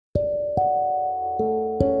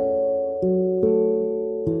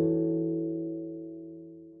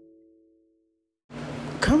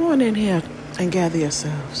in here and gather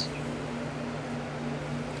yourselves.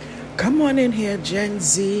 Come on in here, Gen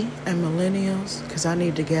Z and millennials, because I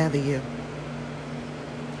need to gather you.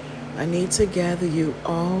 I need to gather you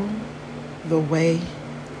all the way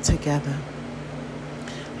together.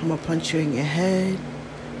 I'm going to punch you in your head,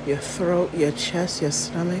 your throat, your chest, your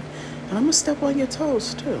stomach, and I'm going to step on your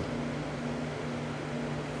toes too.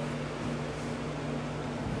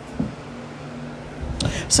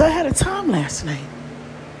 So I had a time last night.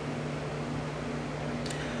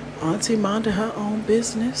 Auntie minded her own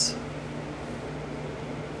business,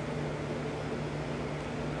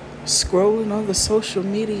 scrolling on the social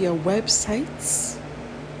media websites.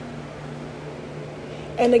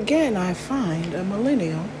 And again, I find a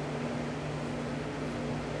millennial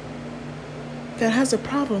that has a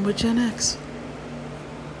problem with Gen X.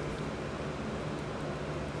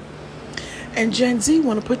 And Gen Z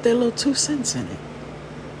want to put their little 2 cents in it.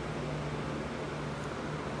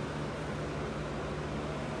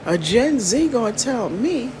 A Gen Z gonna tell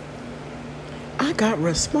me I got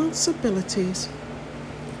responsibilities.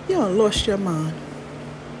 You done lost your mind.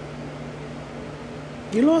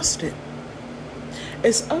 You lost it.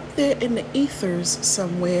 It's up there in the ethers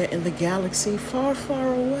somewhere in the galaxy, far,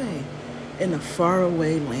 far away, in a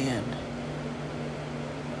faraway land.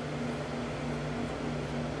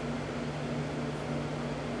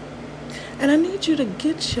 And I need you to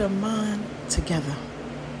get your mind together.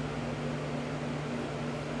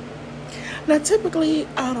 Now, typically,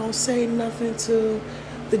 I don't say nothing to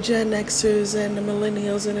the Gen Xers and the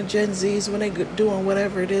millennials and the Gen Zs when they doing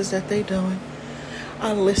whatever it is that they doing.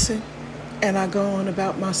 I listen and I go on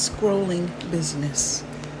about my scrolling business.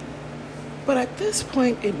 But at this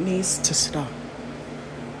point, it needs to stop.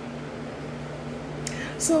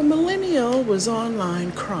 So a millennial was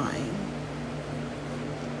online crying,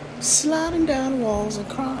 sliding down walls and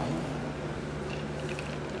crying.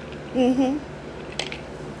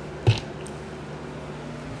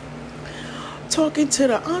 Talking to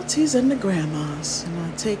the aunties and the grandmas. And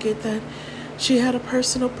I take it that she had a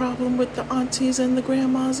personal problem with the aunties and the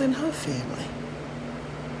grandmas in her family.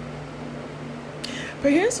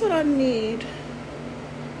 But here's what I need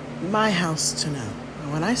my house to know.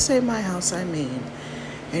 And when I say my house, I mean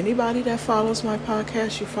anybody that follows my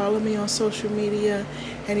podcast, you follow me on social media,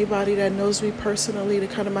 anybody that knows me personally to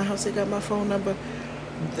come to my house, they got my phone number.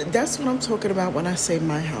 That's what I'm talking about when I say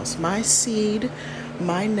my house. My seed,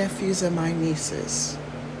 my nephews and my nieces.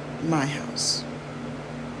 My house.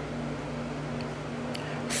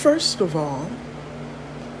 First of all,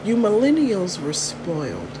 you millennials were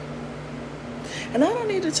spoiled. And I don't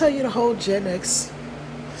need to tell you the whole Gen X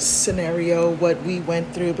scenario, what we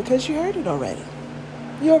went through, because you heard it already.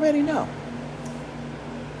 You already know.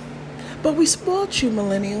 But we spoiled you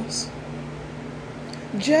millennials.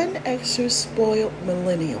 Gen Xers spoiled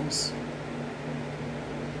millennials.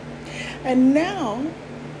 And now,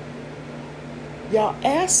 y'all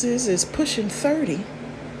asses is pushing 30.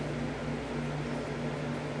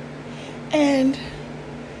 And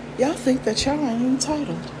y'all think that y'all ain't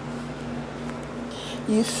entitled.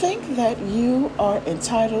 You think that you are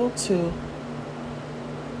entitled to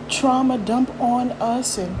trauma dump on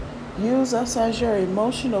us and use us as your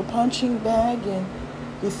emotional punching bag, and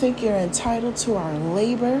you think you're entitled to our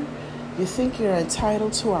labor. You think you're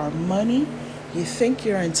entitled to our money. You think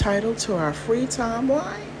you're entitled to our free time.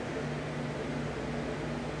 Why?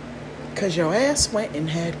 Because your ass went and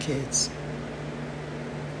had kids.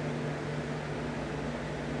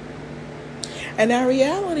 And our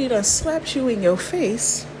reality done slapped you in your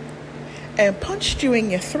face and punched you in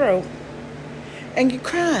your throat, and you're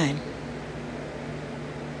crying.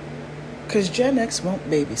 Because Gen X won't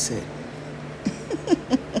babysit.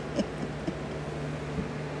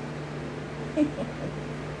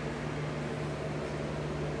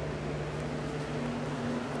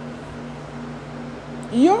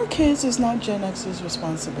 Your kids is not Gen X's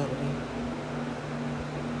responsibility.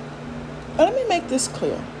 And let me make this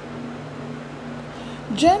clear.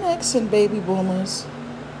 Gen X and baby boomers,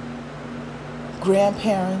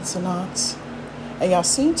 grandparents and aunts, and y'all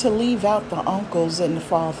seem to leave out the uncles and the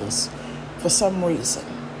fathers for some reason.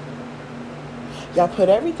 Y'all put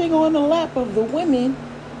everything on the lap of the women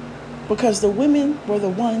because the women were the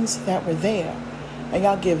ones that were there. And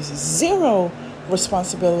y'all give zero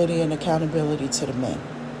responsibility and accountability to the men.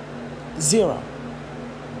 Zero.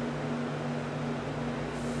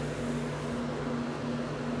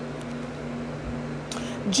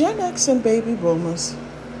 Gen X and baby boomers,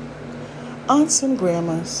 aunts and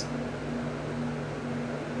grandmas,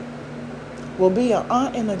 will be an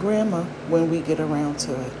aunt and a grandma when we get around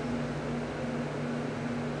to it.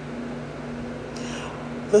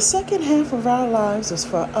 The second half of our lives is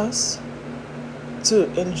for us to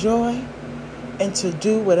enjoy and to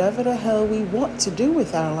do whatever the hell we want to do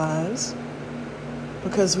with our lives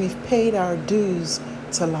because we've paid our dues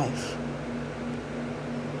to life.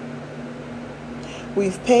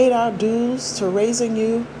 We've paid our dues to raising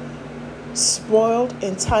you spoiled,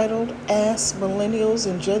 entitled ass millennials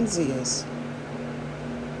and Gen Zers.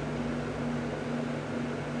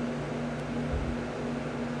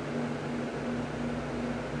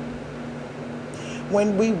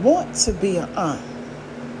 When we want to be an aunt,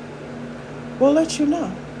 we'll let you know.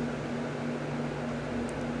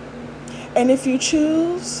 And if you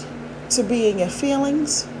choose to be in your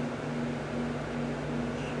feelings,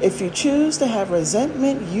 if you choose to have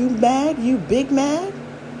resentment, you mad, you big mad,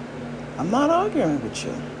 I'm not arguing with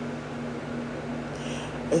you.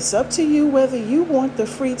 It's up to you whether you want the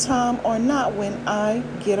free time or not when I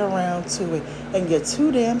get around to it and get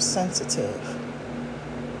too damn sensitive.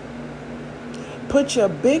 Put your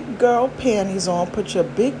big girl panties on, put your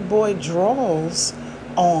big boy drawers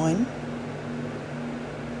on,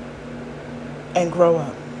 and grow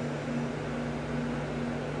up.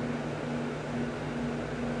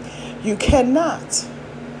 You cannot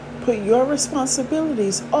put your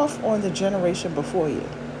responsibilities off on the generation before you.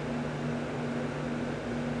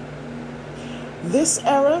 This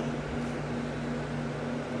era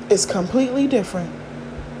is completely different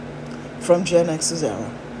from Gen X's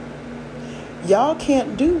era. Y'all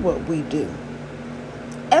can't do what we do.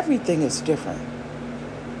 Everything is different.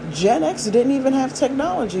 Gen X didn't even have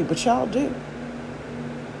technology, but y'all do.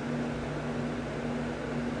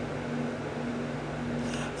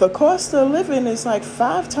 The cost of living is like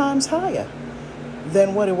 5 times higher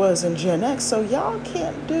than what it was in Gen X, so y'all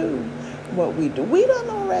can't do what we do. We done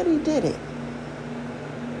already did it.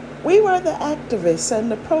 We were the activists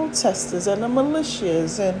and the protesters and the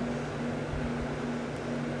militias, and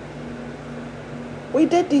we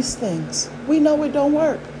did these things. We know it don't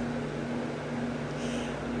work.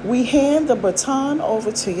 We hand the baton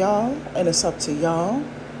over to y'all, and it's up to y'all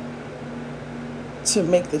to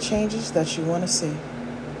make the changes that you want to see.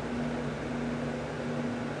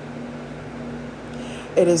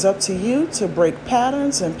 It is up to you to break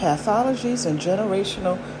patterns and pathologies and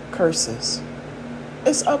generational curses.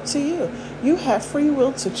 It's up to you. You have free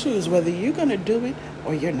will to choose whether you're going to do it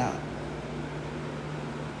or you're not.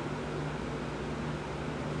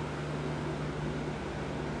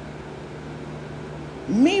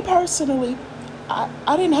 Me personally,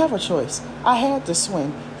 I didn't have a choice. I had to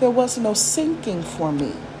swim. There was no sinking for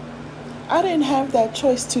me. I didn't have that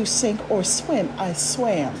choice to sink or swim. I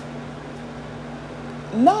swam.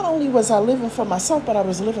 Not only was I living for myself, but I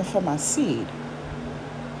was living for my seed.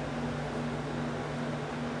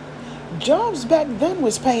 Jobs back then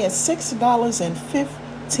was paying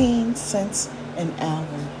 $6.15 an hour.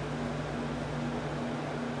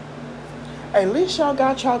 At least y'all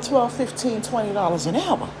got y'all $12, $15, $20 an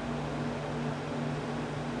hour.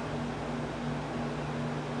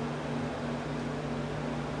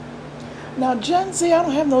 Now, Gen Z, I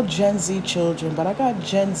don't have no Gen Z children, but I got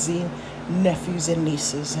Gen Z nephews and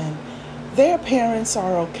nieces, and their parents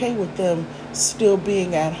are okay with them still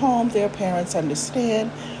being at home. Their parents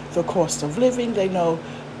understand the cost of living. They know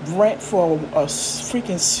rent for a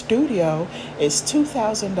freaking studio is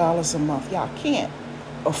 $2,000 a month. Y'all can't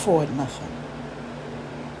afford nothing.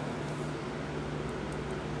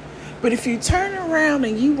 But if you turn around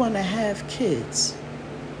and you want to have kids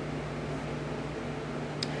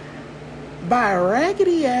by a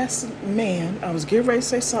raggedy ass man, I was getting ready to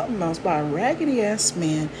say something else, by a raggedy ass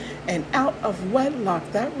man and out of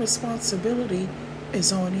wedlock, that responsibility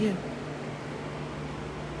is on you.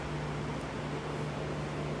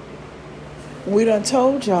 We done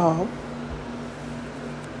told y'all.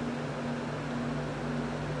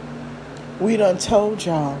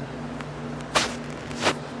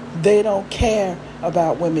 They don't care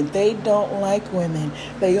about women. They don't like women.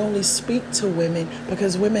 They only speak to women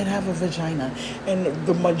because women have a vagina. And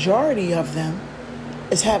the majority of them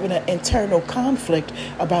is having an internal conflict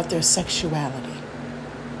about their sexuality.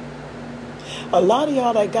 A lot of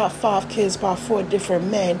y'all that got 5 kids by 4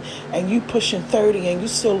 different men and you pushing 30 and you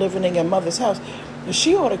still living in your mother's house,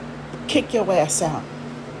 she ought to kick your ass out.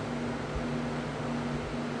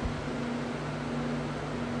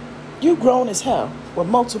 You grown as hell with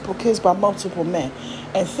multiple kids by multiple men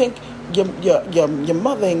and think your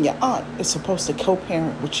mother and your aunt is supposed to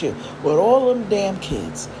co-parent with you with all them damn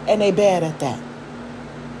kids, and they bad at that.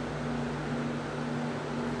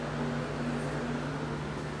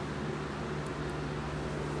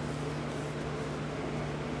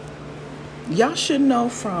 Y'all should know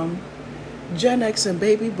from Gen X and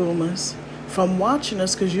baby boomers, from watching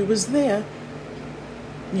us because you was there.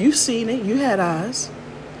 You seen it. You had eyes.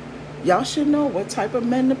 Y'all should know what type of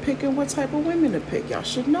men to pick and what type of women to pick. Y'all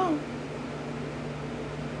should know.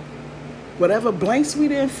 Whatever blanks we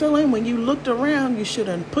didn't fill in, when you looked around, you should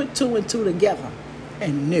have put 2 and 2 together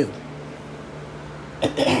and knew.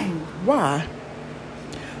 Why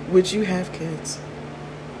would you have kids?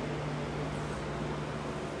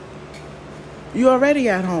 You already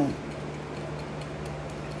at home.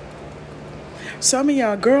 Some of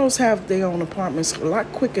y'all girls have their own apartments a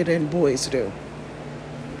lot quicker than boys do.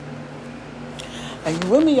 And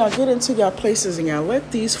women, y'all get into y'all places and y'all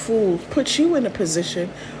let these fools put you in a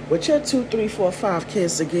position with your 2, 3, 4, 5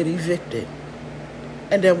 kids to get evicted.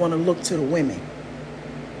 And then want to look to the women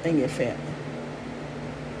in your family.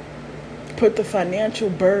 Put the financial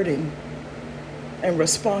burden and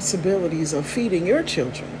responsibilities of feeding your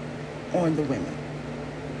children on the women.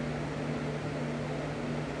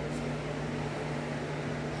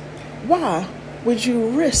 Why would you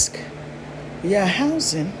risk your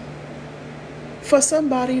housing for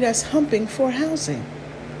somebody that's humping for housing?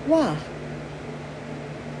 Why?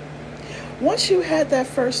 Once you had that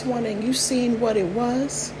first one and you seen what it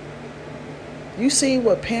was, you seen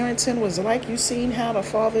what parenting was like, you seen how the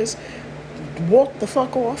fathers walked the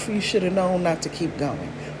fuck off, you should have known not to keep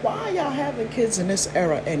going. Why are y'all having kids in this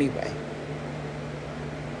era anyway?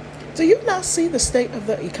 Do you not see the state of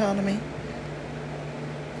the economy?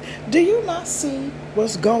 Do you not see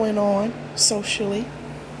what's going on socially?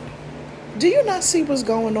 Do you not see what's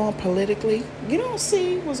going on politically? You don't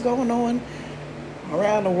see what's going on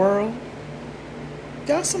around the world?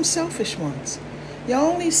 Y'all some selfish ones.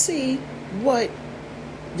 Y'all only see what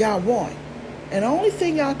y'all want. And the only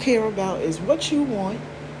thing y'all care about is what you want,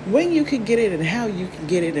 when you can get it, and how you can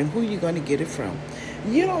get it, and who you're going to get it from.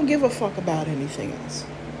 You don't give a fuck about anything else.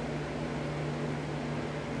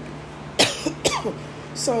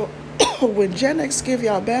 So when Gen X give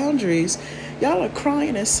y'all boundaries, y'all are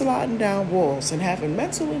crying and sliding down walls and having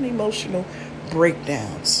mental and emotional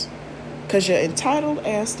breakdowns because your entitled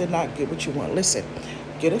ass did not get what you want. Listen,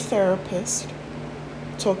 get a therapist.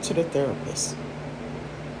 Talk to the therapist.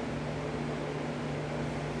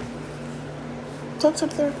 Talk to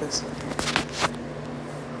the therapist.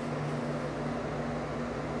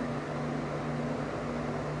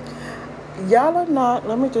 Y'all are not,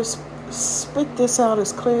 let me just spit this out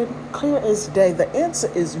as clear as day. The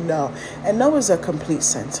answer is no. And no is a complete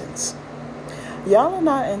sentence. Y'all are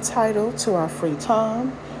not entitled to our free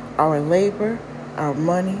time, our labor, our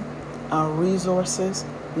money, our resources,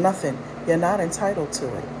 nothing. You're not entitled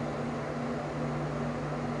to it.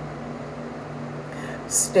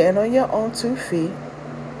 Stand on your own 2 feet,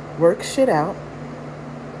 work shit out,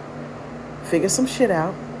 figure some shit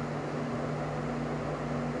out,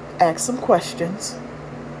 ask some questions,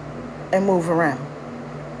 and move around.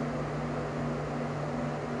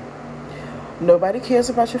 Nobody cares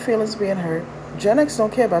about your feelings being hurt. Gen X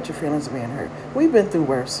don't care about your feelings being hurt. We've been through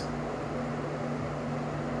worse.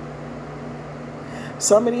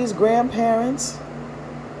 Some of these grandparents,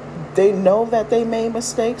 they know that they made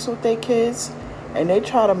mistakes with their kids, and they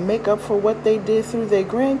try to make up for what they did through their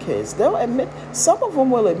grandkids. They'll admit, some of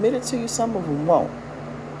them will admit it to you, some of them won't.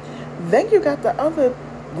 Then you got the other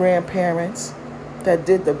grandparents that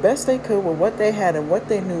did the best they could with what they had and what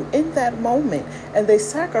they knew in that moment, and they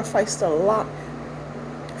sacrificed a lot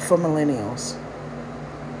for millennials.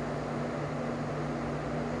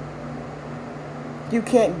 You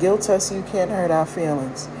can't guilt us, you can't hurt our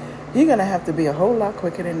feelings. You're going to have to be a whole lot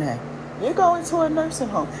quicker than that. You're going to a nursing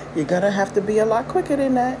home. You're going to have to be a lot quicker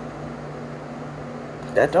than that.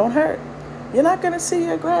 That don't hurt. You're not going to see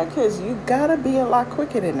your grandkids. You got to be a lot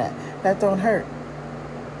quicker than that. That don't hurt.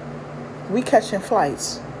 We catching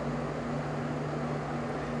flights.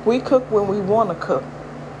 We cook when we want to cook.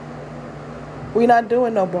 We're not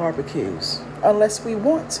doing no barbecues unless we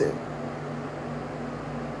want to.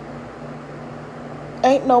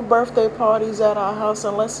 Ain't no birthday parties at our house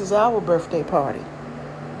unless it's our birthday party.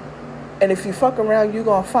 And if you fuck around, you're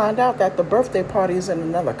going to find out that the birthday party is in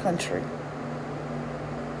another country.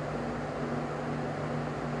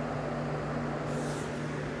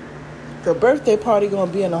 The birthday party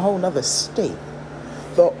going to be in a whole nother state.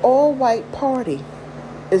 The all-white party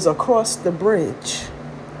is across the bridge.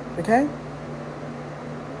 Okay?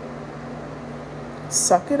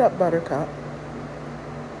 Suck it up, buttercup.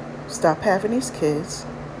 Stop having these kids.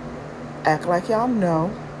 Act like y'all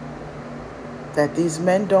know that these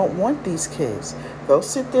men don't want these kids. They'll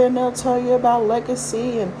sit there and they'll tell you about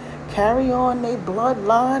legacy and carry on their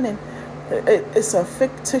bloodline, and it's a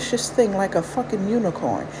fictitious thing like a fucking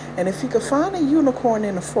unicorn. And if you could find a unicorn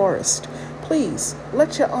in the forest, please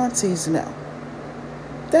let your aunties know.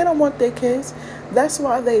 They don't want their kids. That's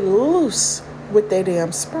why they loose with their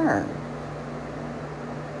damn sperm.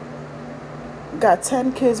 Got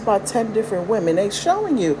 10 kids by 10 different women. They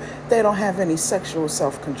showing you they don't have any sexual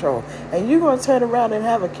self-control. And you going to turn around and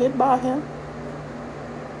have a kid by him?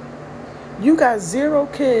 You got 0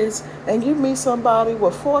 kids and you meet somebody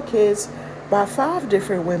with 4 kids by 5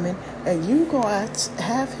 different women and you going to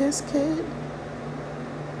have his kid?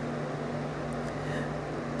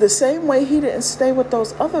 The same way he didn't stay with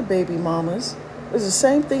those other baby mamas is the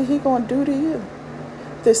same thing he going to do to you.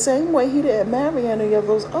 The same way he didn't marry any of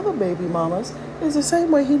those other baby mamas is the same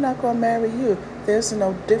way he not going to marry you. There's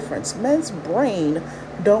no difference. Men's brain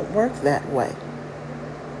don't work that way.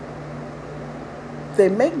 They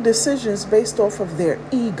make decisions based off of their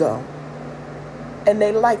ego, and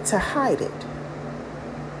they like to hide it.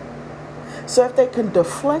 So if they can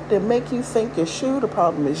deflect and make you think your shoe, the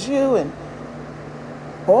problem is you, and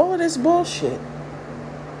all of this bullshit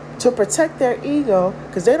to protect their ego,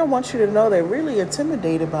 because they don't want you to know they're really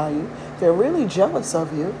intimidated by you. They're really jealous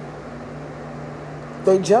of you.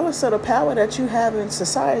 They're jealous of the power that you have in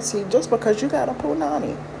society just because you got a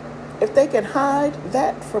punani. If they can hide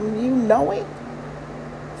that from you knowing,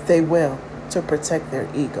 they will, to protect their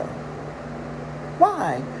ego.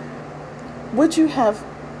 Why would you have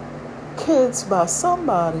kids by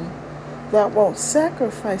somebody that won't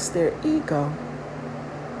sacrifice their ego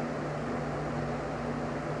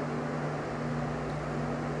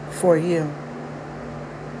for you?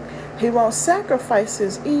 He won't sacrifice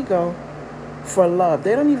his ego for love.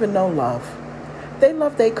 They don't even know love. They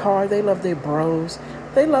love their car. They love their bros.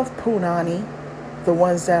 They love punani, the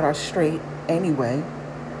ones that are straight anyway.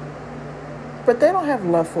 But they don't have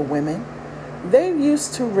love for women. They're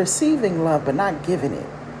used to receiving love but not giving it.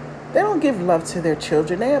 They don't give love to their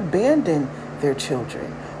children. They abandon their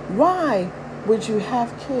children. Why would you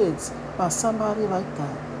have kids by somebody like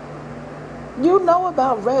that? You know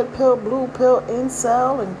about red pill, blue pill,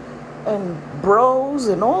 incel, and bros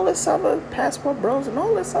and all this other, passport bros and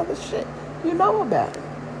all this other shit. You know about it.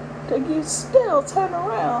 Then you still turn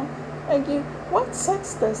around and what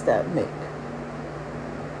sense does that make?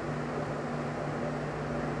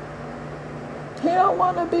 He don't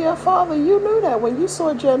want to be a father. You knew that when you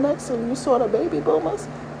saw Gen X and you saw the baby boomers.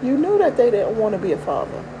 You knew that they didn't want to be a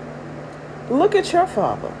father. Look at your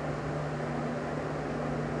father.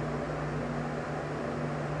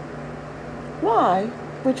 Why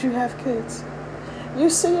would you have kids? You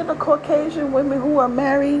see in the Caucasian women who are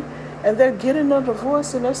married and they're getting a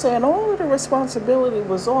divorce and they're saying all of the responsibility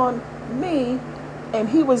was on me and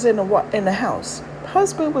he was in the house.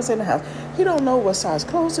 Husband was in the house. He don't know what size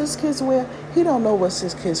clothes his kids wear. He don't know what's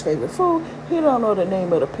his kid's favorite food. He don't know the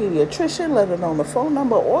name of the pediatrician, let alone the phone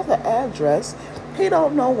number or the address. He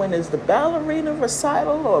don't know when is the ballerina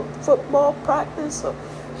recital or football practice.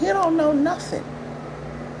 He don't know nothing.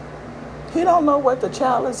 He don't know what the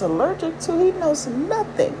child is allergic to. He knows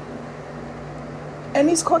nothing. And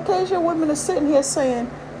these Caucasian women are sitting here saying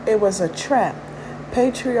it was a trap.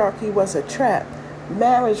 Patriarchy was a trap.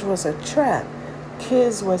 Marriage was a trap.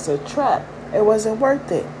 Kids was a trap. It wasn't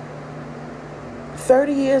worth it.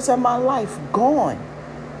 30 years of my life gone.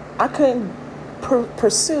 I couldn't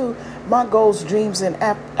pursue my goals, dreams, and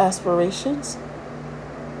aspirations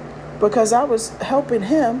because I was helping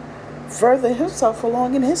him further himself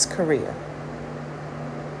along in his career.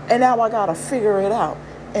 And now I got to figure it out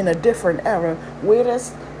in a different era where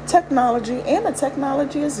there's technology, and the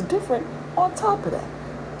technology is different on top of that.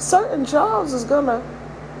 Certain jobs is going to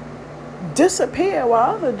disappear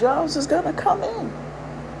while other jobs is going to come in.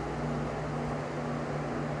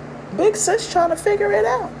 Big sis trying to figure it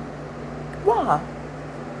out. Why?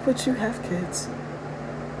 But you have kids.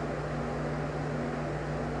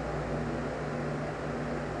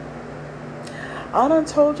 I done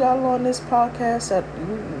told y'all on this podcast that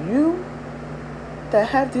you that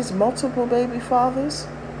have these multiple baby fathers,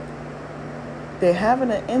 they're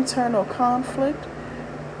having an internal conflict,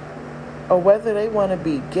 or whether they want to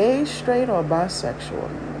be gay, straight, or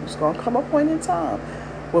bisexual. It's going to come a point in time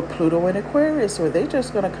with Pluto and Aquarius where they're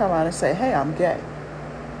just going to come out and say, hey, I'm gay.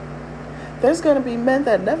 There's going to be men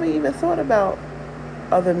that never even thought about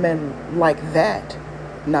other men like that,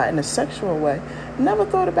 not in a sexual way, never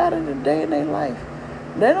thought about it a day in their life.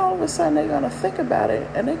 Then all of a sudden they're going to think about it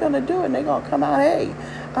and they're going to do it and they're going to come out, hey,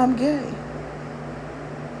 I'm gay.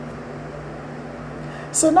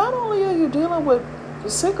 So not only are you dealing with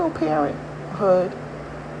single parenthood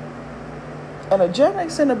and a Gen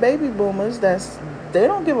X and the baby boomers they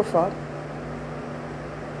don't give a fuck.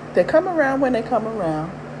 They come around when they come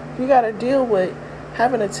around. You got to deal with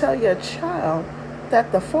having to tell your child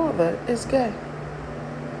that the father is gay.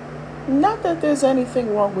 Not that there's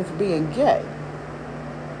anything wrong with being gay.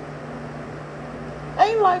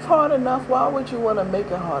 Ain't life hard enough? Why would you want to make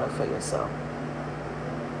it harder for yourself?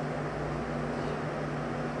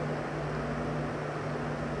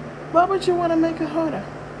 Why would you want to make it harder?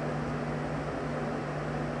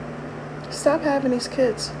 Stop having these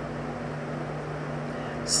kids.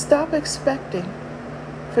 Stop expecting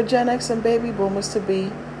for Gen X and baby boomers to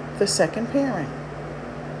be the second parent.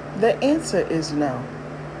 The answer is no.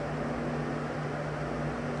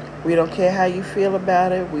 We don't care how you feel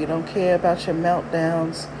about it. We don't care about your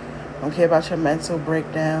meltdowns. We don't care about your mental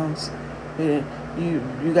breakdowns.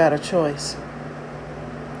 You got a choice.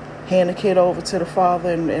 Hand the kid over to the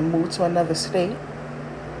father and move to another state.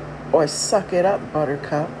 Or suck it up,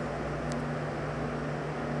 buttercup.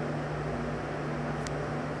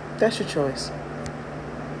 That's your choice.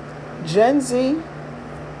 Gen Z.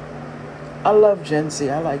 I love Gen Z.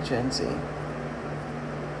 I like Gen Z.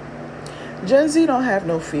 Gen Z don't have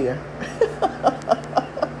no fear.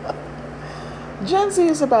 Gen Z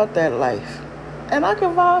is about that life. And I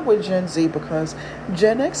can vibe with Gen Z because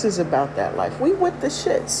Gen X is about that life. We with the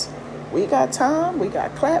shits. We got time. We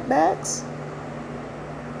got clapbacks.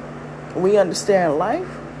 We understand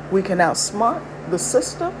life. We can outsmart the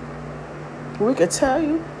system. We could tell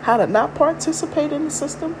you how to not participate in the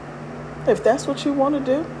system if that's what you want to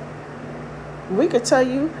do. We could tell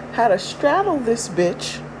you how to straddle this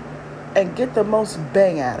bitch and get the most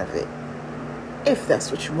bang out of it, if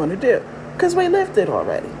that's what you want to do. Because we lived it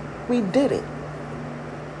already. We did it.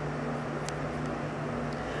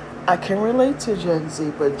 I can relate to Gen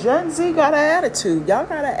Z, but Gen Z got an attitude. Y'all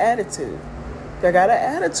got an attitude. They got an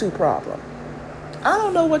attitude problem. I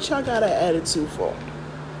don't know what y'all got an attitude for.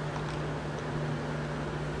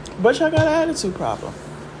 But y'all got an attitude problem.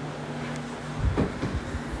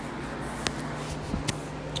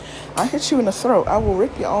 I hit you in the throat. I will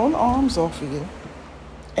rip your own arms off of you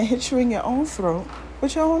and hit you in your own throat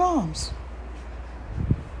with your own arms.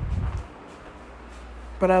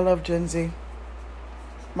 But I love Gen Z.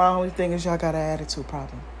 My only thing is y'all got an attitude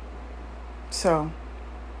problem. So,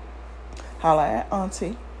 holla at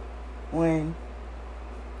Auntie when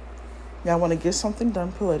y'all want to get something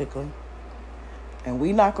done politically. And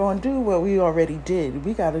we not going to do what we already did.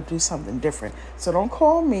 We got to do something different. So don't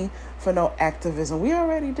call me for no activism. We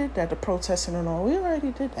already did that, the protesting and all. We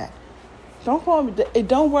already did that. Don't call me. It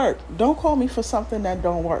don't work. Don't call me for something that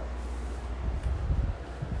don't work.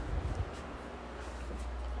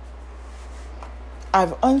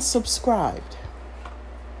 I've unsubscribed.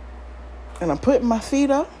 And I'm putting my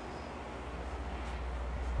feet up.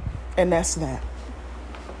 And that's that.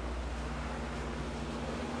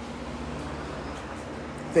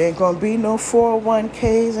 There ain't gonna be no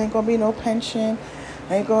 401ks, ain't gonna be no pension,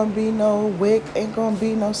 ain't gonna be no WIC, ain't gonna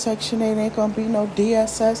be no Section 8, ain't gonna be no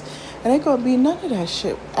DSS, and ain't gonna be none of that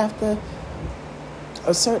shit after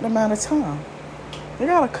a certain amount of time. We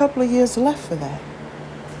got a couple of years left for that.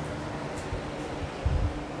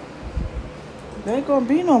 There ain't gonna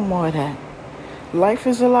be no more of that. Life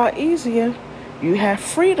is a lot easier. You have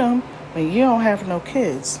freedom when you don't have no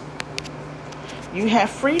kids. You have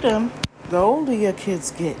freedom the older your kids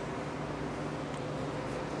get.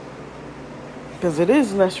 Because it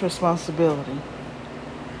is less responsibility.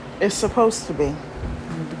 It's supposed to be.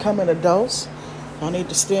 You're becoming adults. Y'all need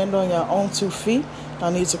to stand on your own 2 feet.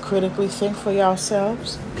 Y'all need to critically think for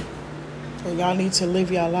yourselves. And y'all need to live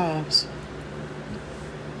your lives.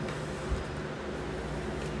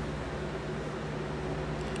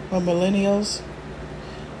 But millennials,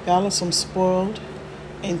 y'all are some spoiled,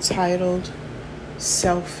 entitled,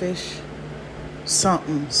 selfish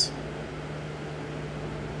somethings.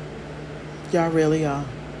 Y'all really are.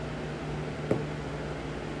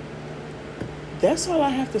 That's all I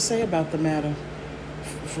have to say about the matter.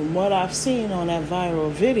 From what I've seen on that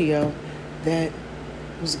viral video that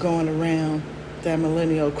was going around, that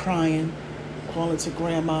millennial crying, calling to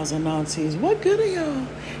grandmas and aunties, what good are y'all?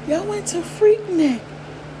 Y'all went to Freaknik.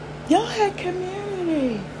 Y'all had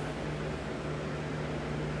community.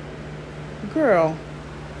 Girl.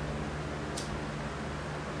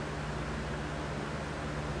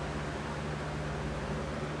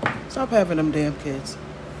 Stop having them damn kids.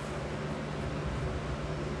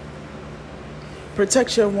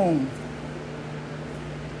 Protect your womb.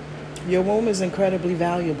 Your womb is incredibly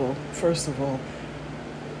valuable, first of all.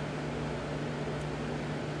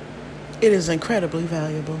 It is incredibly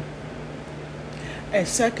valuable. And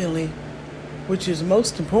secondly, which is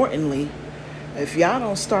most importantly, if y'all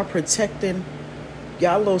don't start protecting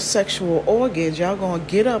y'all little sexual organs, y'all gonna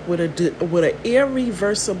get up with an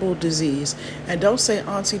irreversible disease. And don't say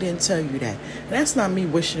Auntie didn't tell you that. And that's not me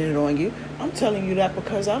wishing it on you. I'm telling you that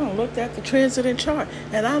because I done looked at the transiting chart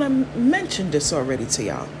and I done mentioned this already to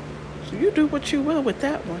y'all. So you do what you will with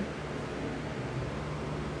that one.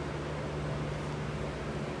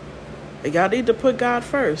 And y'all need to put God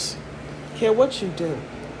first. Care what you do.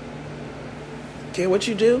 Care what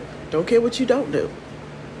you do. Don't care what you don't do.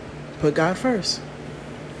 Put God first.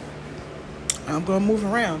 I'm going to move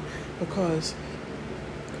around because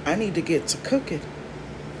I need to get to cooking.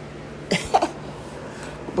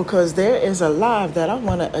 Because there is a live that I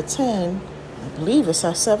want to attend. I believe it's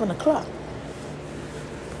at 7 o'clock.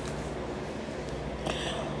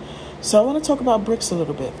 So I want to talk about BRICS a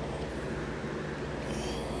little bit.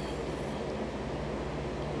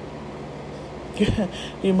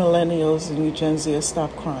 You millennials and you Gen Zers,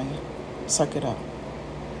 stop crying. Suck it up.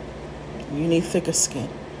 You need thicker skin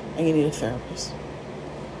and you need a therapist.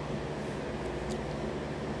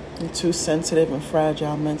 You're too sensitive and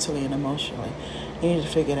fragile mentally and emotionally. You need to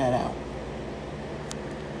figure that out.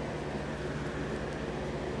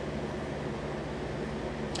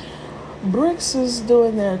 BRICS is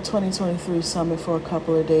doing their 2023 summit for a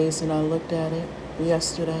couple of days, and I looked at it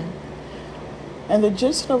yesterday. And the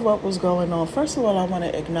gist of what was going on, first of all, I want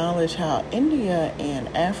to acknowledge how India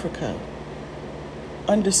and Africa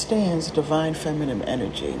understands divine feminine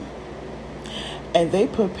energy. And they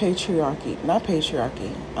put matriarchy.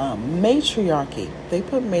 They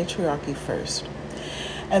put matriarchy first.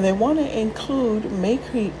 And they want to include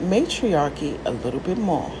matriarchy a little bit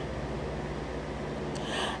more.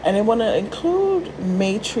 And they want to include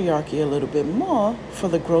matriarchy a little bit more for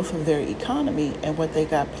the growth of their economy and what they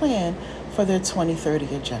got planned for their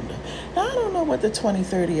 2030 agenda. Now, I don't know what the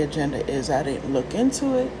 2030 agenda is. I didn't look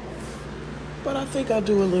into it. But I think I'll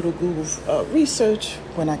do a little Google research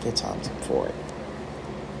when I get time for it.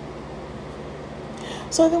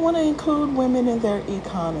 So they want to include women in their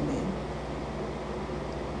economy.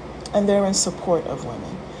 And they're in support of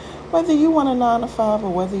women. Whether you want a 9-to-5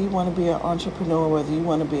 or whether you want to be an entrepreneur, whether you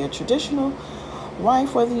want to be a traditional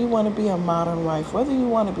wife, whether you want to be a modern wife, whether you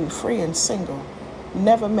want to be free and single,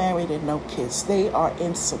 never married and no kids, they are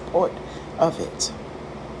in support of it.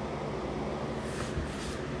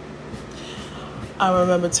 I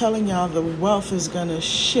remember telling y'all the wealth is going to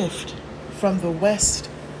shift from the west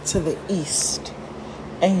to the east.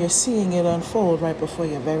 And you're seeing it unfold right before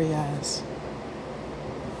your very eyes.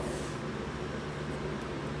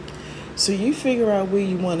 So you figure out where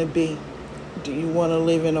you want to be. Do you want to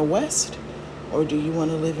live in the west or do you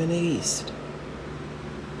want to live in the east?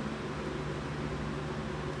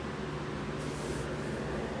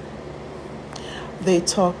 They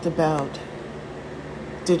talked about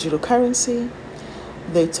digital currency.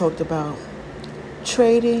 They talked about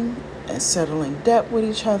trading and settling debt with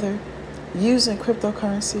each other, using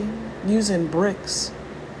cryptocurrency, using BRICS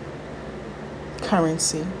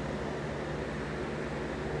currency.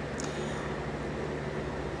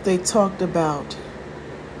 They talked about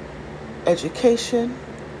education.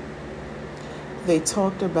 They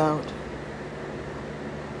talked about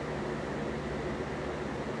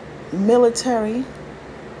military.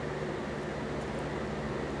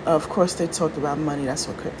 Of course, they talked about money. That's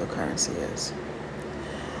what cryptocurrency is.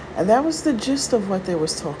 And that was the gist of what they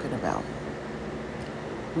was talking about.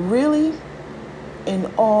 Really,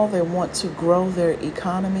 in all, they want to grow their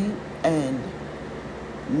economy and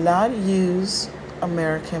not use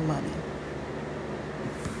American money.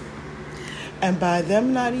 And by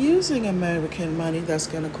them not using American money, that's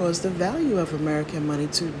going to cause the value of American money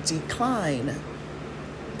to decline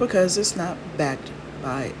because it's not backed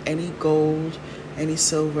by any gold, any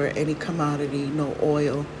silver, any commodity, no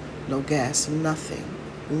oil, no gas, nothing.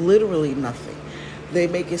 Literally nothing. They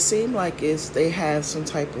make it seem like they have some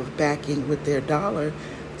type of backing with their dollar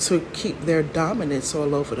to keep their dominance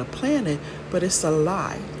all over the planet, but it's a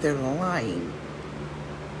lie. They're lying.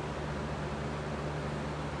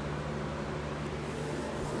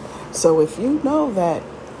 So if you know that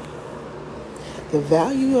the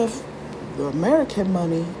value of the American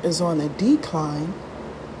money is on a decline,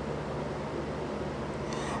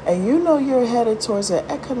 and you know you're headed towards an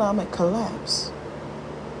economic collapse,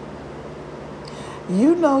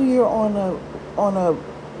 you know you're on a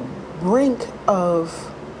brink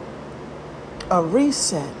of a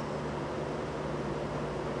reset,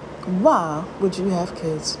 why would you have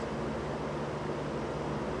kids?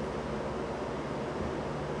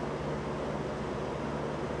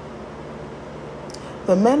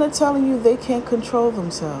 The men are telling you they can't control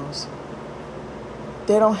themselves.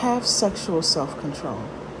 They don't have sexual self-control.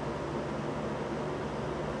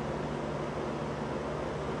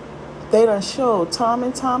 They done showed time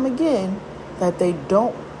and time again that they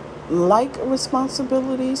don't like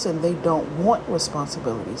responsibilities and they don't want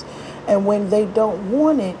responsibilities. And when they don't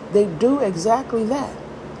want it, they do exactly that.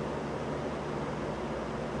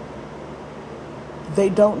 They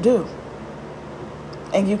don't do.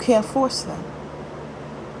 And you can't force them.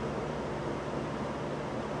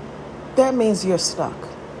 That means you're stuck.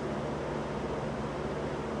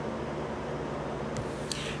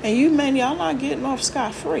 And you men, y'all not getting off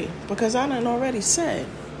scot-free, because I done already said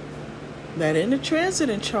that in the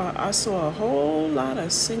transiting chart, I saw a whole lot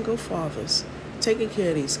of single fathers taking care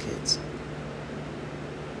of these kids.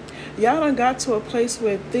 Y'all done got to a place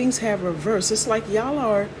where things have reversed. It's like y'all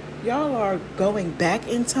are going back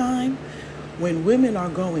in time when women are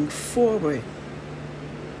going forward.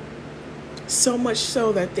 So much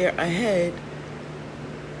so that they're ahead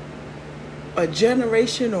a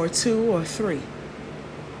generation or two or three.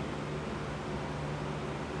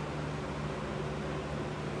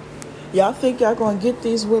 Y'all think y'all going to get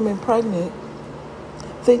these women pregnant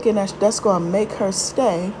thinking that that's going to make her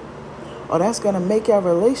stay, or that's going to make your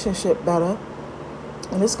relationship better,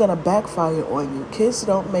 and it's going to backfire on you. Kids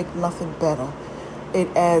don't make nothing better. It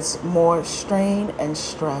adds more strain and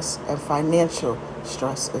stress and financial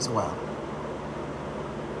stress as well.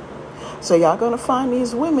 So y'all going to find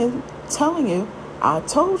these women telling you, I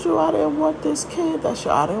told you I didn't want this kid.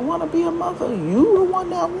 I didn't want to be a mother. You the one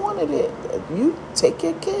that wanted it. You take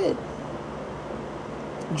your kid.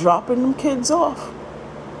 Dropping them kids off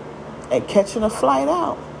and catching a flight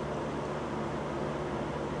out.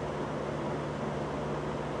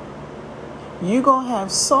 You're going to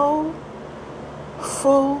have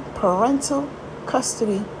full parental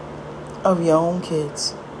custody of your own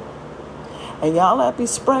kids. And y'all that be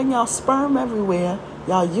spraying y'all sperm everywhere,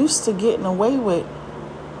 y'all used to getting away with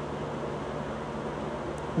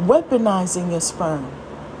weaponizing your sperm.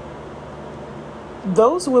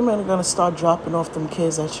 Those women are going to start dropping off them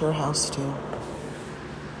kids at your house too.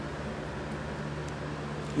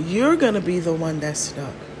 You're going to be the one that's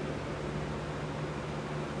stuck.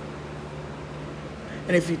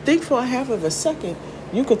 And if you think for a half of a second,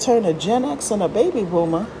 you could turn a Gen X and a baby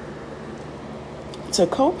boomer to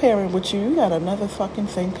co-parent with you, you got another fucking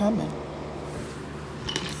thing coming.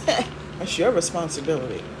 That's your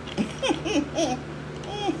responsibility.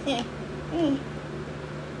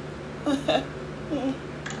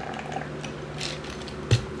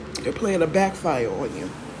 You're playing a backfire on you.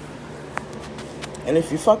 And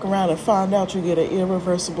if you fuck around and find out you get an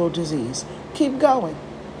irreversible disease, keep going.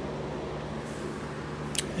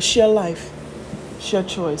 It's your life. It's your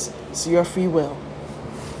choice. It's your free will.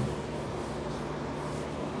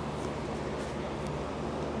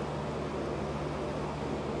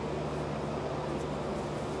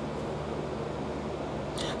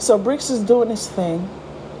 So BRICS is doing its thing.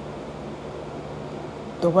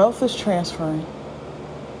 The wealth is transferring.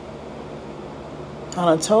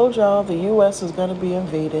 I told y'all the U.S. is going to be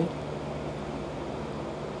invaded.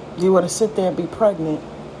 You want to sit there and be pregnant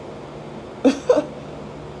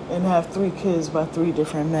and have 3 kids by 3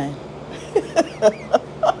 different men.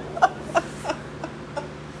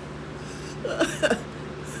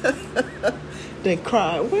 Then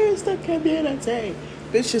cry, where's the community?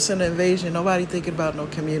 It's just an invasion. Nobody thinking about no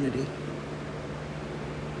community.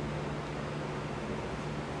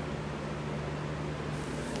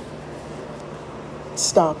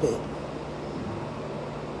 Stop it.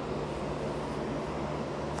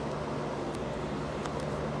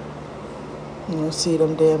 You see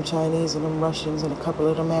them damn Chinese and them Russians and a couple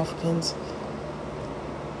of them Africans.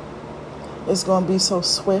 It's going to be so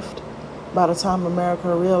swift. By the time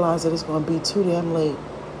America realizes it, it's going to be too damn late.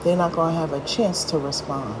 They're not going to have a chance to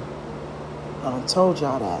respond. I done told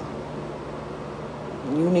y'all that.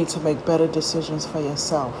 You need to make better decisions for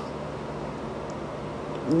yourself.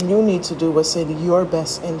 You need to do what's in your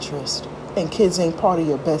best interest. And kids ain't part of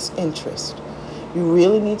your best interest. You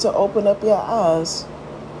really need to open up your eyes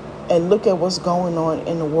and look at what's going on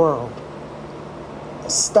in the world.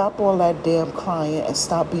 Stop all that damn crying and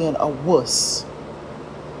stop being a wuss.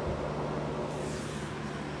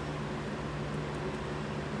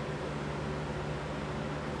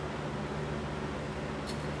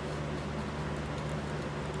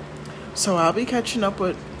 So I'll be catching up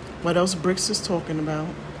with what else BRICS is talking about.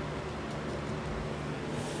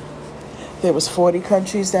 There was 40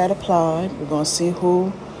 countries that applied. We're going to see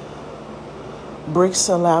who BRICS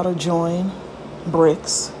allowed to join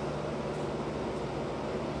BRICS.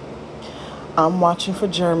 I'm watching for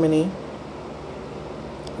Germany.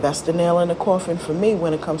 That's the nail in the coffin for me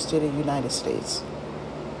when it comes to the United States.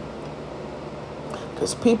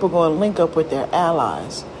 Because people are going to link up with their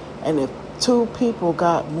allies. And if two people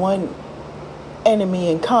got one enemy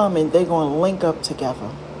in common, they're going to link up together.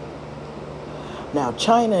 Now,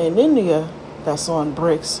 China and India, that's on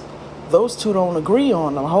BRICS, those two don't agree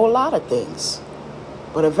on a whole lot of things.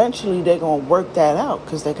 But eventually they're going to work that out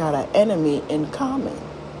because they got an enemy in common.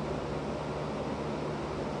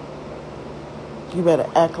 You better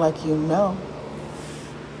act like you know.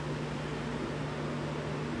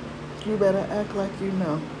 You better act like you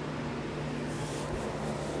know.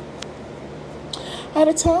 I had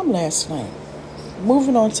a time last night.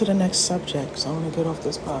 Moving on to the next subject, so I want to get off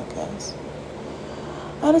this podcast.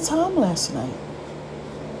 I had a time last night.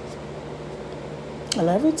 And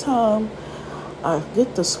every time I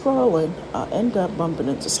get to scrolling, I end up bumping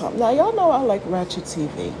into something. Now, y'all know I like Ratchet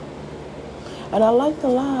TV. And I like the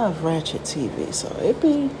live Ratchet TV. So it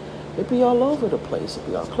be all over the place. It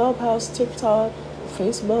be on Clubhouse, TikTok,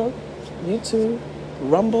 Facebook, YouTube,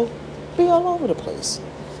 Rumble. Be all over the place.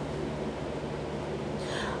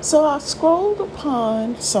 So I scrolled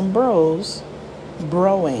upon some bros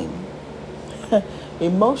broing,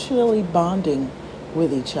 emotionally bonding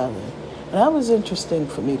with each other. And that was interesting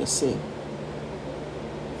for me to see.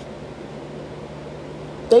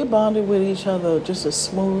 They bonded with each other just as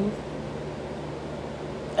smooth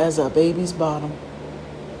as a baby's bottom.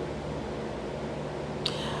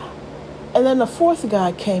 And then the fourth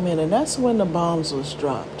guy came in, and that's when the bombs was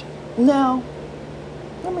dropped. Now,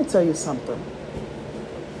 let me tell you something.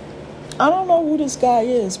 I don't know who this guy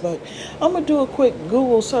is, but I'm going to do a quick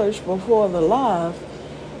Google search before the live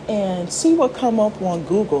and see what come up on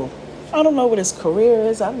Google. I don't know what his career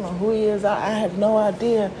is. I don't know who he is. I have no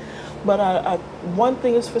idea. But I one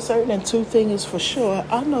thing is for certain and two things is for sure.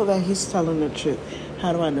 I know that he's telling the truth.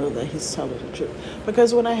 How do I know that he's telling the truth?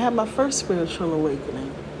 Because when I had my first spiritual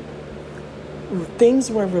awakening,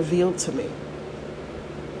 things were revealed to me.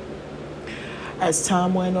 As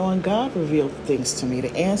time went on, God revealed things to me.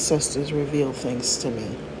 The ancestors revealed things to me.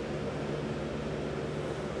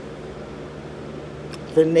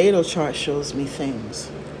 The natal chart shows me things.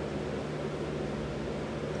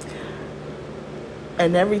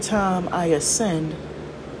 And every time I ascend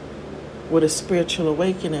with a spiritual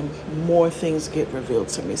awakening, more things get revealed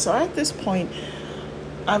to me. So at this point,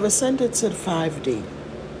 I've ascended to 5D.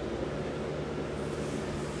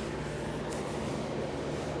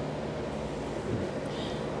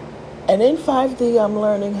 And in 5D, I'm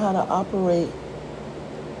learning how to operate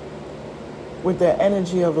with the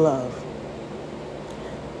energy of love.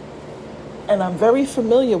 And I'm very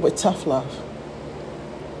familiar with tough love.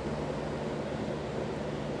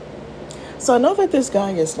 So I know that this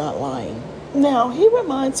guy is not lying. Now, he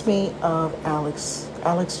reminds me of Alex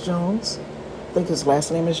Jones. I think his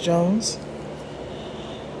last name is Jones.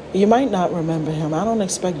 You might not remember him. I don't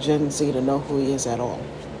expect Gen Z to know who he is at all.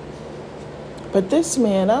 But this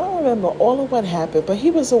man, I don't remember all of what happened, but he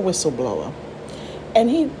was a whistleblower. And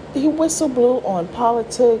he whistleblew on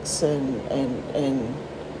politics and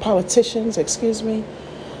politicians,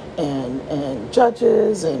 and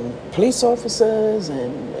judges and police officers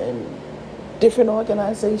and different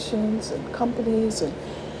organizations and companies, and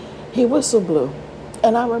he whistleblew.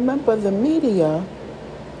 And I remember the media,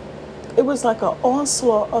 it was like an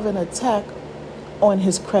onslaught of an attack on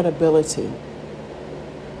his credibility.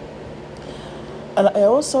 And I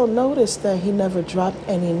also noticed that he never dropped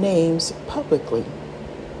any names publicly,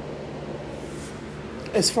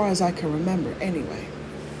 as far as I can remember anyway.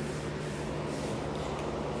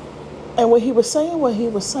 And when he was saying what he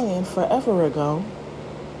was saying forever ago,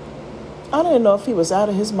 I didn't know if he was out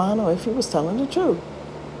of his mind or if he was telling the truth.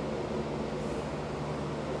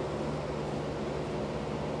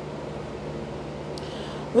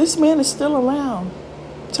 This man is still around,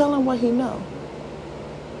 telling what he knows.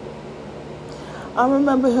 I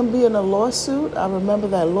remember him being a lawsuit. I remember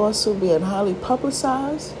that lawsuit being highly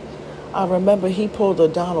publicized. I remember he pulled a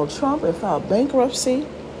Donald Trump and filed bankruptcy.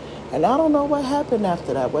 And I don't know what happened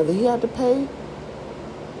after that, whether he had to pay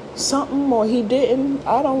something or he didn't.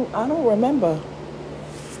 I don't remember.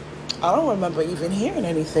 I don't remember even hearing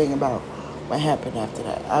anything about what happened after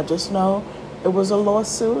that. I just know it was a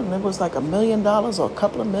lawsuit and it was like $1 million or a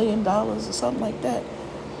couple of $1 million or something like that.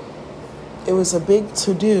 It was a big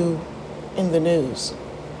to-do in the news.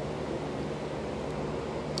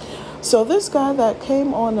 So this guy that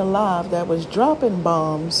came on the live that was dropping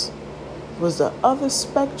bombs was the other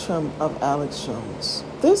spectrum of Alex Jones.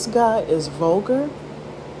 This guy is vulgar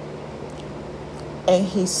and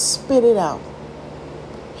he spit it out.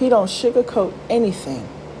 He don't sugarcoat anything.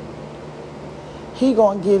 He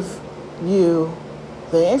gonna give you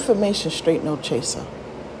the information straight, no chaser.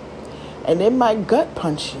 And it might gut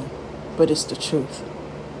punch you, but it's the truth.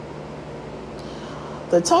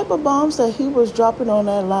 The type of bombs that he was dropping on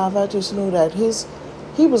that live, I just knew that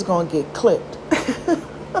he was going to get clipped.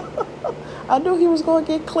 I knew he was going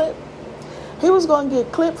to get clipped. He was going to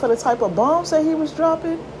get clipped for the type of bombs that he was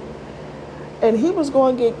dropping. And he was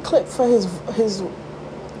going to get clipped for his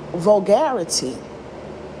vulgarity.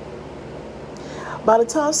 By the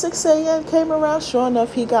time 6 a.m. came around, sure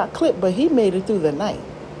enough, he got clipped, but he made it through the night.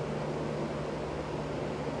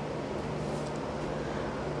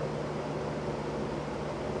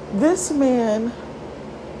 This man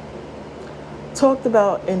talked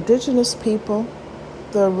about indigenous people,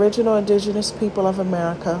 the original indigenous people of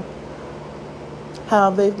America,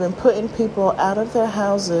 how they've been putting people out of their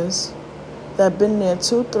houses that have been there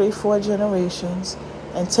 2, 3, 4 generations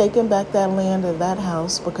and taking back that land and that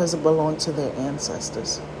house because it belonged to their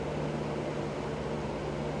ancestors.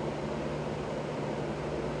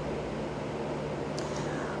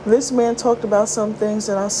 This man talked about some things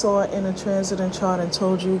that I saw in a transiting chart and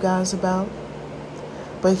told you guys about,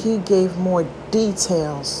 but he gave more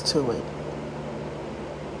details to it.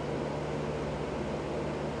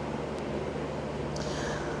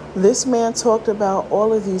 This man talked about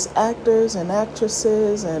all of these actors and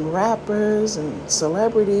actresses and rappers and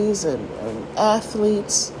celebrities and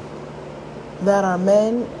athletes that are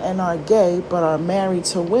men and are gay but are married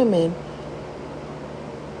to women.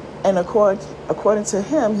 And according to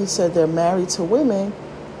him, he said they're married to women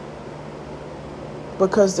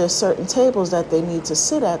because there's certain tables that they need to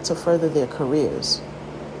sit at to further their careers.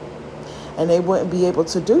 And they wouldn't be able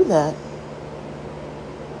to do that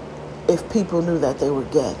if people knew that they were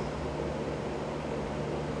gay.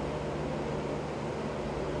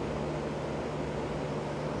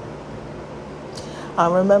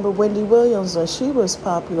 I remember Wendy Williams when she was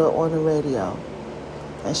popular on the radio,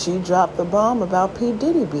 and she dropped the bomb about P.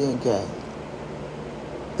 Diddy being gay.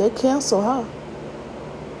 They canceled her.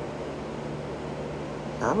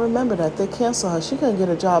 I remember that. They canceled her. She couldn't get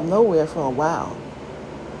a job nowhere for a while.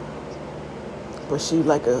 But she,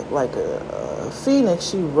 like a phoenix,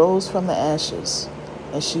 she rose from the ashes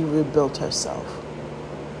and she rebuilt herself.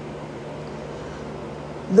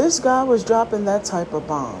 This guy was dropping that type of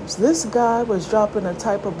bombs. This guy was dropping the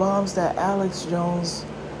type of bombs that Alex Jones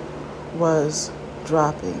was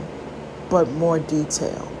dropping, but more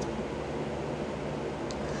detailed.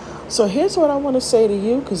 So here's what I want to say to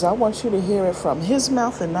you, because I want you to hear it from his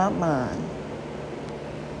mouth and not mine.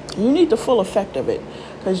 You need the full effect of it,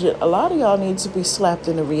 because a lot of y'all need to be slapped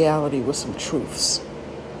into reality with some truths.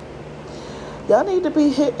 Y'all need to be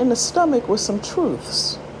hit in the stomach with some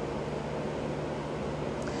truths.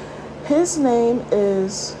 His name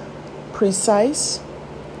is Precise,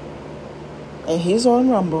 and he's on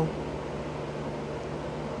Rumble.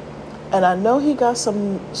 And I know he got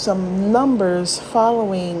some numbers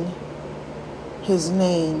following his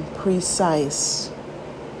name, Precise.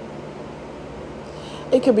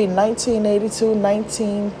 It could be 1982,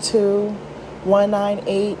 192,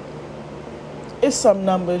 198. It's some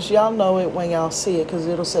numbers. Y'all know it when y'all see it because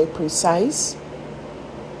it'll say Precise.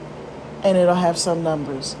 And it'll have some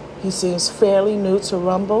numbers. He seems fairly new to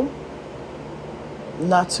Rumble.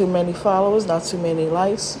 Not too many followers, not too many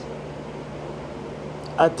likes.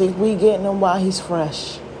 I think we getting him while he's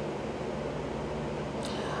fresh.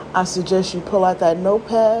 I suggest you pull out that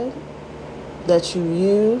notepad that you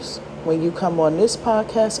use when you come on this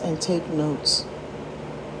podcast and take notes.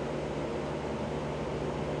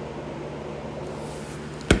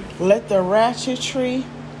 Let the ratchetry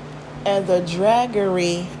and the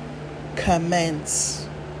draggery commence.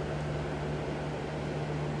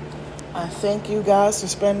 I thank you guys for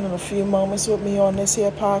spending a few moments with me on this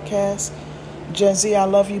here podcast. Gen Z, I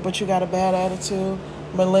love you, but you got a bad attitude.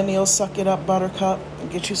 Millennials, suck it up, buttercup, and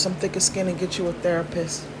get you some thicker skin and get you a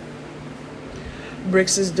therapist.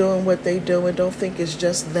 BRICS is doing what they do, and don't think it's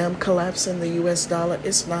just them collapsing the U.S. dollar.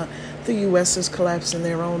 It's not. The U.S. is collapsing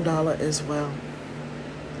their own dollar as well.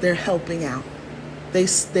 They're helping out. They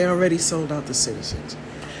already sold out the citizens.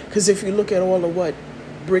 Because if you look at all of what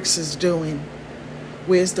BRICS is doing,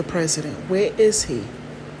 where's the president? Where is he?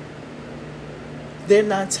 Did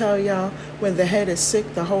not tell y'all when the head is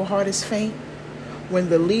sick, the whole heart is faint? When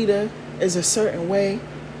the leader is a certain way,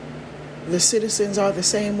 the citizens are the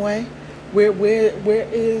same way? Where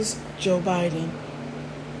is Joe Biden?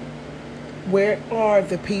 Where are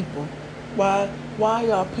the people? Why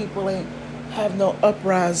y'all people ain't have no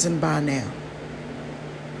uprising by now?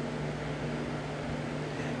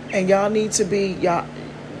 And y'all need to be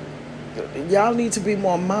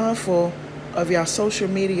more mindful of your social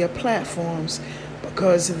media platforms,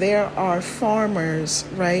 because there are farmers,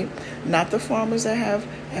 right? Not the farmers that have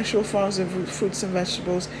actual farms of fruits and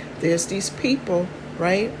vegetables. There's these people,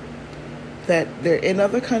 right, that they're in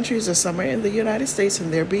other countries or somewhere in the United States,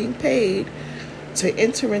 and they're being paid to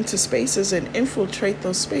enter into spaces and infiltrate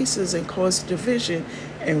those spaces and cause division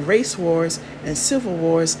and race wars and civil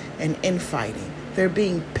wars and infighting. They're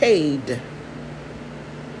being paid.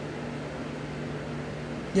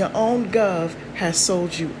 Your own gov has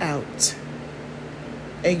sold you out,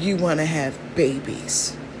 and you want to have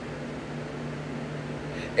babies.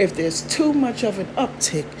 If there's too much of an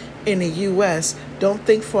uptick in the U.S., don't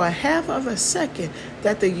think for a half of a second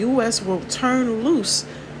that the U.S. will turn loose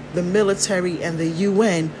the military and the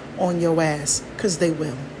UN on your ass, because they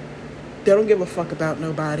will. They don't give a fuck about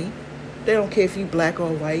nobody. They don't care if you black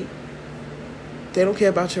or white. They don't care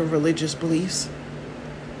about your religious beliefs.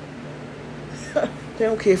 They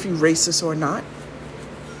don't care if you racist or not.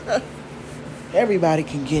 Everybody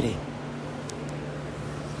can get it.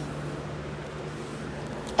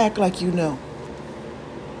 Act like you know.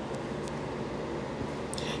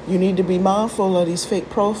 You need to be mindful of these fake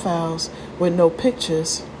profiles with no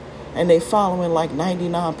pictures, and they following like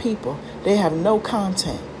 99 people. They have no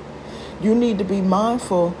content. You need to be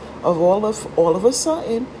mindful of all of a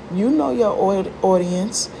sudden, you know your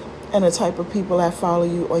audience and the type of people that follow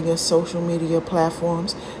you on your social media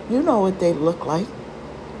platforms. You know what they look like.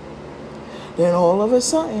 Then all of a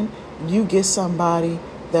sudden, you get somebody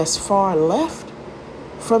that's far left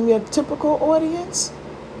from your typical audience.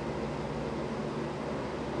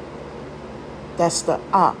 That's the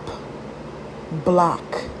op.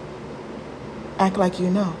 Block. Act like you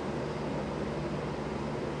know.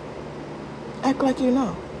 Act like you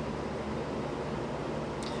know.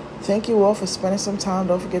 Thank you all for spending some time.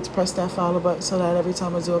 Don't forget to press that follow button so that every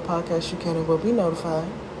time I do a podcast, you can and will be notified.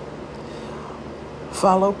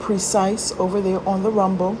 Follow Precise over there on the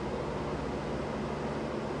Rumble.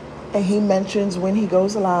 And he mentions when he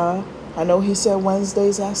goes live. I know he said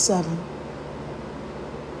Wednesdays at 7.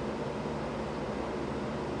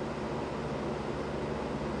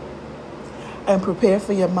 And prepare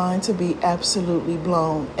for your mind to be absolutely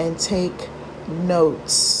blown. And take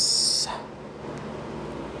notes.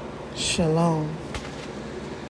 Shalom.